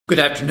Good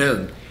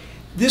afternoon.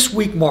 This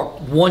week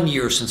marked 1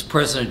 year since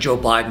President Joe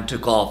Biden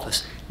took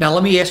office. Now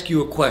let me ask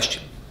you a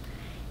question.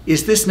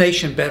 Is this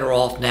nation better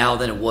off now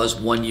than it was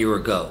 1 year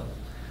ago?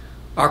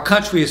 Our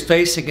country is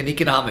facing an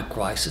economic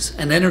crisis,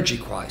 an energy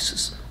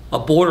crisis, a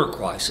border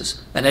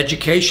crisis, an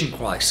education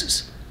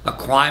crisis, a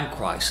crime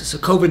crisis, a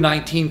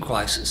COVID-19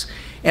 crisis,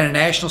 and a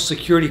national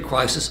security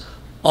crisis,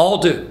 all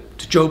due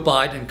to Joe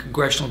Biden and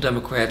congressional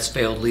Democrats'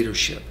 failed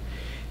leadership.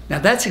 Now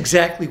that's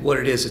exactly what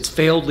it is. It's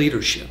failed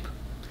leadership.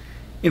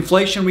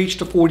 Inflation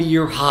reached a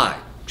 40-year high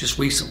just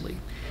recently.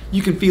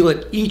 You can feel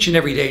it each and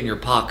every day in your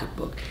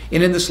pocketbook.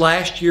 And in this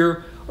last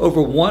year, over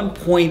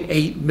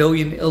 1.8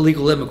 million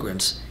illegal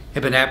immigrants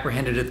have been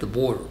apprehended at the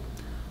border.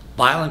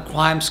 Violent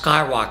crime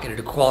skyrocketed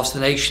across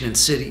the nation and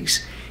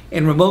cities,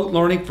 and remote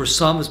learning for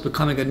some is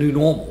becoming a new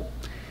normal.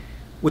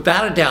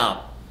 Without a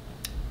doubt,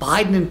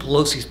 Biden and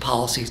Pelosi's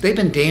policies, they've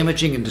been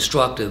damaging and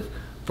destructive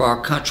for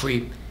our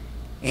country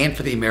and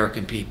for the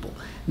American people.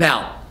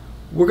 Now,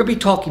 we're going to be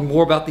talking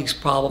more about these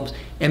problems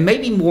and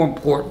maybe more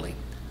importantly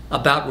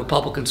about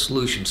Republican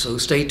solutions, so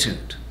stay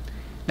tuned.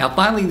 Now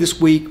finally this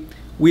week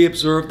we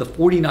observed the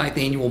 49th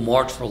annual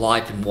March for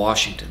Life in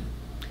Washington.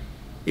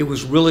 It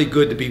was really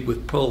good to be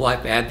with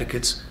pro-life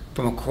advocates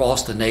from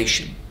across the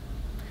nation.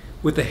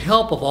 With the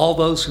help of all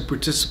those who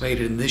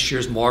participated in this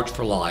year's March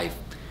for Life,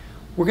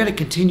 we're going to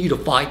continue to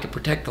fight to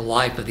protect the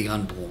life of the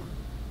unborn.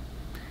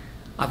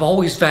 I've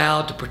always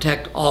vowed to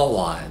protect all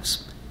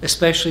lives,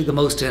 especially the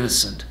most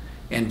innocent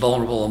and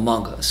vulnerable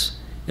among us,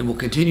 and will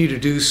continue to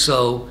do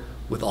so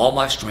with all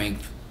my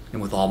strength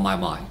and with all my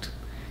might.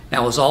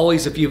 Now, as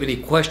always, if you have any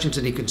questions,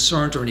 any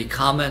concerns, or any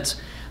comments,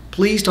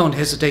 please don't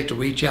hesitate to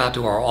reach out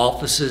to our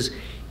offices,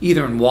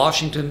 either in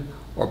Washington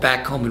or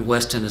back home in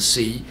West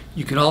Tennessee.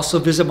 You can also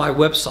visit my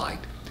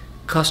website,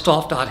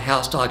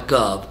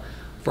 kustoff.house.gov,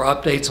 for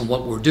updates on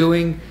what we're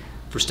doing,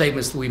 for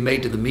statements that we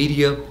made to the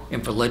media,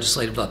 and for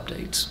legislative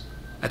updates.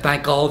 I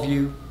thank all of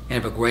you,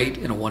 and have a great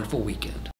and a wonderful weekend.